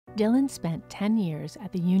Dillan spent 10 years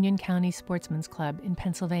at the Union County Sportsman's Club in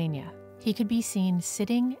Pennsylvania. He could be seen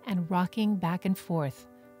sitting and rocking back and forth,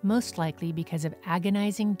 most likely because of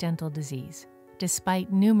agonizing dental disease.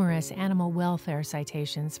 Despite numerous animal welfare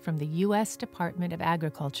citations from the U.S. Department of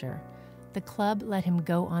Agriculture, the club let him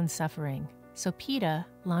go on suffering. So PETA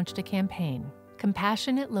launched a campaign.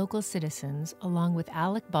 Compassionate local citizens, along with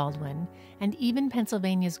Alec Baldwin and even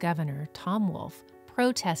Pennsylvania's governor, Tom Wolf,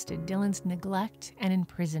 protested Dillan's neglect and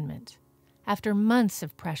imprisonment. After months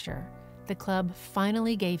of pressure, the club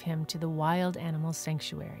finally gave him to the Wild Animal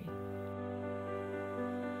Sanctuary.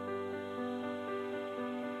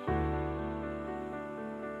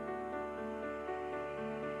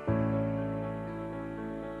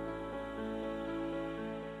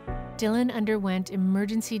 Dillan underwent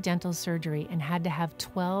emergency dental surgery and had to have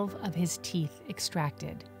 12 of his teeth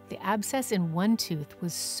extracted. The abscess in one tooth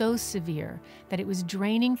was so severe that it was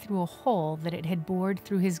draining through a hole that it had bored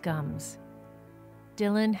through his gums.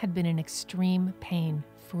 Dillan had been in extreme pain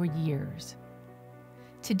for years.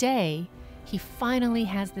 Today, he finally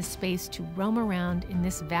has the space to roam around in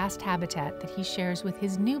this vast habitat that he shares with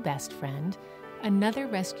his new best friend, another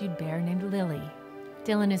rescued bear named Lily.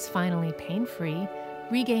 Dillan is finally pain-free,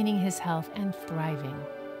 regaining his health and thriving.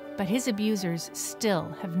 But his abusers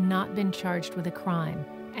still have not been charged with a crime,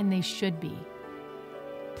 and they should be.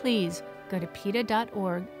 Please go to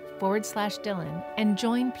PETA.org/Dillan and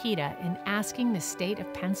join PETA in asking the state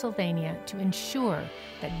of Pennsylvania to ensure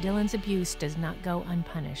that Dillan's abuse does not go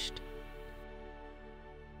unpunished.